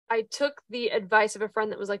I took the advice of a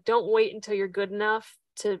friend that was like, don't wait until you're good enough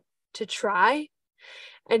to try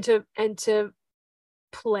and to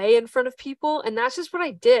play in front of people. And that's just what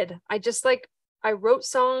I did. I wrote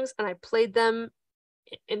songs and I played them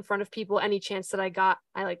in front of people any chance that I got.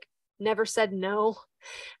 I like never said no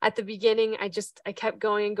at the beginning. I kept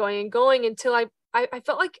going and going and going until I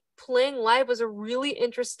felt like playing live was a really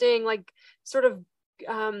interesting, like, sort of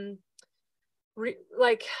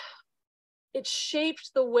like, it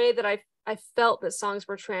shaped the way that I felt that songs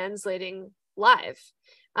were translating live.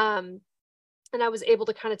 And I was able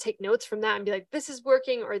to kind of take notes from that and be like, this is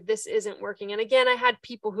working or this isn't working. And again, I had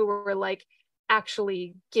people who were like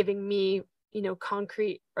actually giving me,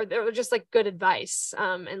 concrete, or they were just like good advice,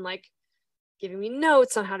 and like giving me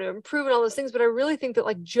notes on how to improve and all those things. But I really think that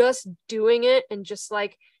like just doing it and just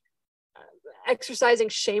like exercising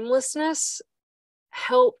shamelessness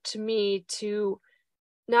helped me to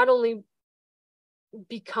not only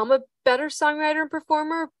become a better songwriter and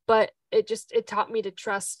performer, but it taught me to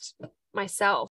trust myself.